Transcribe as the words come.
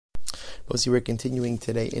We're continuing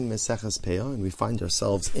today in Maseches Peah, and we find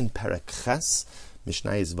ourselves in Perek Ches,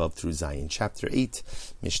 Mishnayos Vav through Zayin, chapter 8,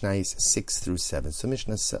 Mishnayos 6 through 7. So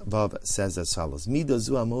Mishnah Vav says as follows: Mida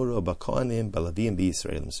zu amoro b'kohanim b'lavim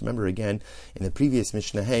b'Yisraelim. So remember again, in the previous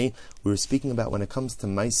Mishnah, we were speaking about when it comes to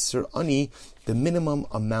Meiser Ani, the minimum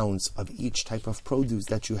amounts of each type of produce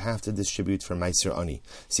that you have to distribute for Meiser Ani.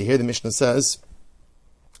 See here the Mishnah says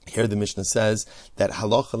that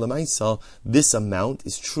halacha l'maisa, this amount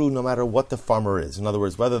is true no matter what the farmer is. In other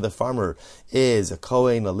words, whether the farmer is a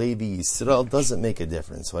Kohen, a Levi, Yisrael, doesn't make a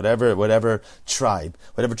difference. Whatever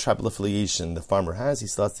tribal affiliation the farmer has, he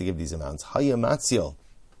still has to give these amounts. Hayamatzil.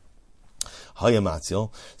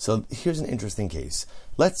 So here's an interesting case.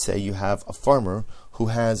 Let's say you have a farmer who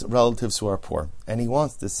has relatives who are poor, and he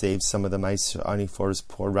wants to save some of the Meiser Ani for his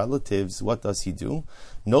poor relatives. What does he do?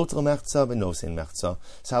 Notel mechza v'nosein mechza.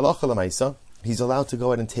 So halacha l'maisa, he's allowed to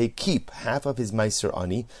go ahead and keep half of his Meiser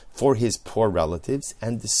Ani for his poor relatives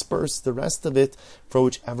and disperse the rest of it for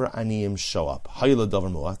whichever Aniyim show up. Hayla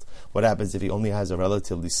davar muat. What happens if he only has a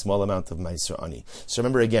relatively small amount of Meiser Ani? So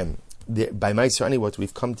remember again, by Meiser Ani, what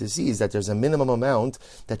we've come to see is that there's a minimum amount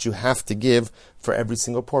that you have to give for every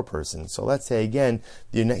single poor person. So let's say again,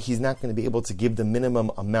 he's not going to be able to give the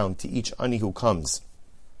minimum amount to each Ani who comes.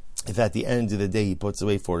 If at the end of the day he puts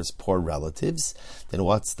away for his poor relatives, then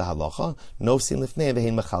what's the halacha? No sin lifnei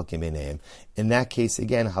v'hein machalkim beineim. In that case,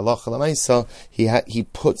 again, halacha l'maisa, he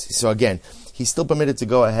puts. So again, he's still permitted to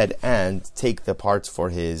go ahead and take the parts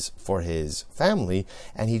for his family,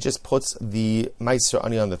 and he just puts the Meiser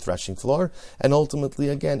Ani on the threshing floor, and ultimately,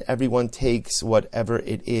 again, everyone takes whatever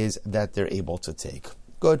it is that they're able to take.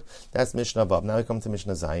 Good. That's Mishnah Vav. Now we come to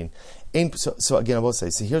Mishnah Zayin. So again, I will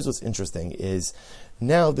say, so here's what's interesting is,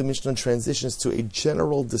 now the Mishnah transitions to a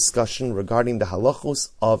general discussion regarding the halachos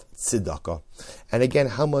of tzedakah. And again,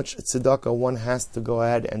 how much tzedakah one has to go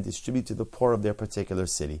ahead and distribute to the poor of their particular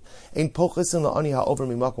city. Interesting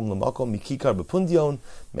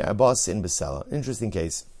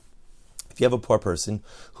case. If you have a poor person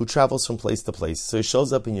who travels from place to place, so he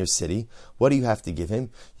shows up in your city, what do you have to give him?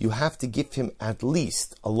 You have to give him at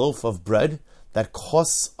least a loaf of bread that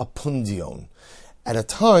costs a pundion, at a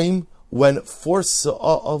time when 4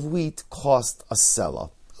 sa'ah of wheat cost a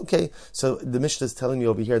selah. Okay, so the Mishnah is telling me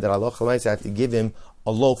over here that Allah I have to give him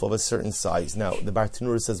a loaf of a certain size. Now, the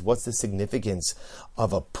Bartanura says, what's the significance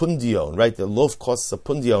of a pundion, right? The loaf costs a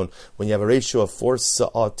pundion when you have a ratio of 4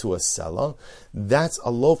 sa'ah to a selah. That's a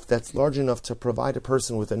loaf that's large enough to provide a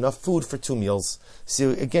person with enough food for 2 meals. So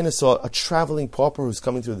again, it's a traveling pauper who's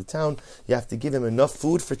coming through the town. You have to give him enough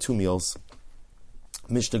food for 2 meals.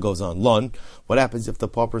 Mishnah goes on. Lon, what happens if the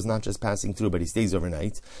pauper is not just passing through, but he stays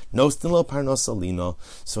overnight? No stinlo parnosalino.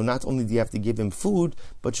 So not only do you have to give him food,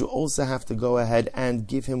 but you also have to go ahead and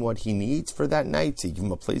give him what he needs for that night. So you give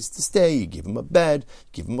him a place to stay, you give him a bed,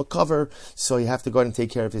 give him a cover. So you have to go ahead and take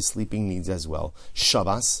care of his sleeping needs as well.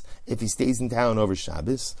 Shabbos, if he stays in town over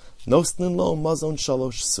Shabbos, no stinlo mazon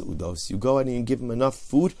shalosh seudos. You go ahead and you give him enough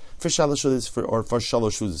food for shalosh or for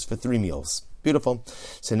shalosh seudos, for 3 meals. Beautiful.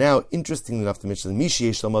 So now, interestingly enough, the Mishnah, so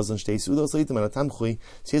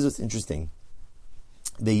here's what's interesting.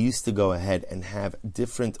 They used to go ahead and have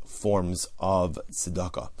different forms of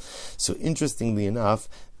tzedakah. So interestingly enough,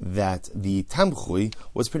 that the tamchui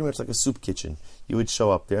was pretty much like a soup kitchen. You would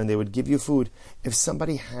show up there and they would give you food. If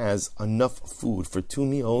somebody has enough food for 2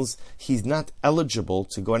 meals, he's not eligible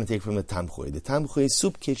to go and take from the tamchui. The tamchui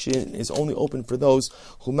soup kitchen is only open for those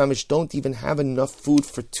who mamish don't even have enough food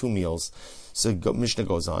for 2 meals. So Mishnah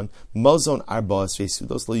goes on, Mazon arba'as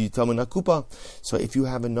ve'sudos lo yitamu nakupa. So if you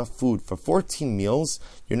have enough food for 14 meals,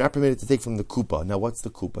 you're not permitted to take from the kupa. Now what's the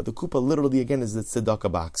kupa? The kupa literally again is the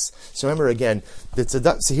tzedakah box. So remember again, the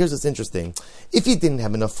tzedakah. So here's what's interesting. If you didn't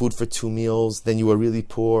have enough food for 2 meals, then you were really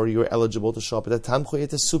poor, you were eligible to show up at the tamchui at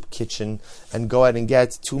the soup kitchen and go ahead and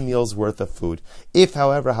get 2 meals worth of food. If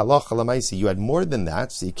however, halacha l'maisi, you had more than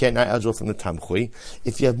that, so you can't not eligible from the tamchui.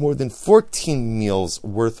 If you have more than 14 meals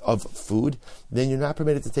worth of food, then you're not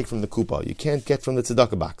permitted to take from the kupa. You can't get from the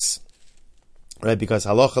tzedakah box. Right, because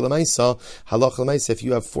halacha l'maisa, if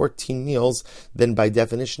you have 14 meals, then by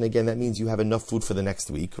definition, again, that means you have enough food for the next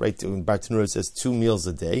week, right? Bartanura says 2 meals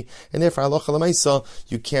a day, and therefore halacha l'maisa,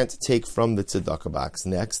 you can't take from the tzedakah box.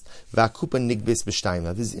 Next, v'akupa nigbis b'shtayim.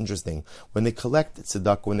 Now, this is interesting. When they collect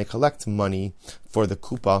tzedakah, when they collect money for the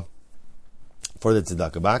kupa, for the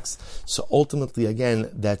tzedakah box, so ultimately, again,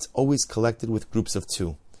 that's always collected with groups of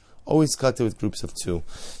 2. Always collected with groups of 2.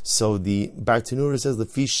 So the Bartanura says the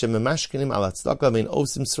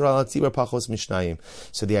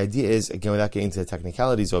So the idea is, again, without getting into the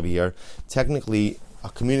technicalities over here, technically a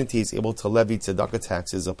community is able to levy tzedakah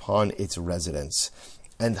taxes upon its residents.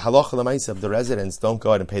 and halacha l'maisa, if the residents don't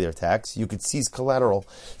go out and pay their tax, you could seize collateral.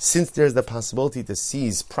 Since there's the possibility to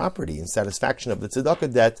seize property in satisfaction of the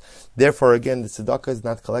tzedakah debt, therefore again the tzedakah is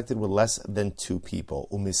not collected with less than 2 people.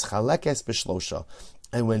 Umischalekes b'shlosha.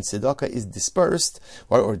 And when tzedakah is dispersed,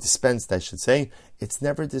 or dispensed, I should say, it's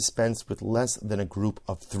never dispensed with less than a group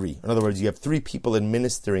of 3. In other words, you have 3 people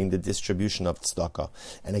administering the distribution of tzedakah.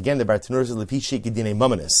 And again, the Bartanur says, Lepi shekidine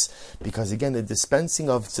mamanis, because again, the dispensing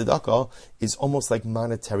of tzedakah is almost like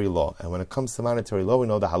monetary law. And when it comes to monetary law, we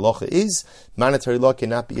know the halacha is monetary law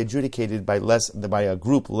cannot be adjudicated by a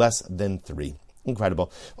group less than 3.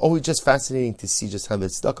 Incredible. Always just fascinating to see just how the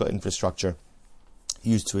tzedakah infrastructure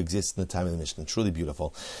used to exist in the time of the Mishnah. Truly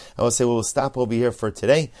beautiful. I will say we'll stop over here for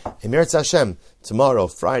today. Emeretz Hashem, tomorrow,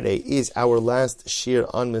 Friday, is our last shir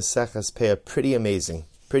on Maseches Peah. Pretty amazing.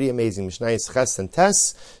 Mishnayos Ches and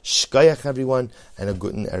Tes. Shkoyach everyone, and a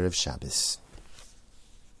guten Erev Shabbos.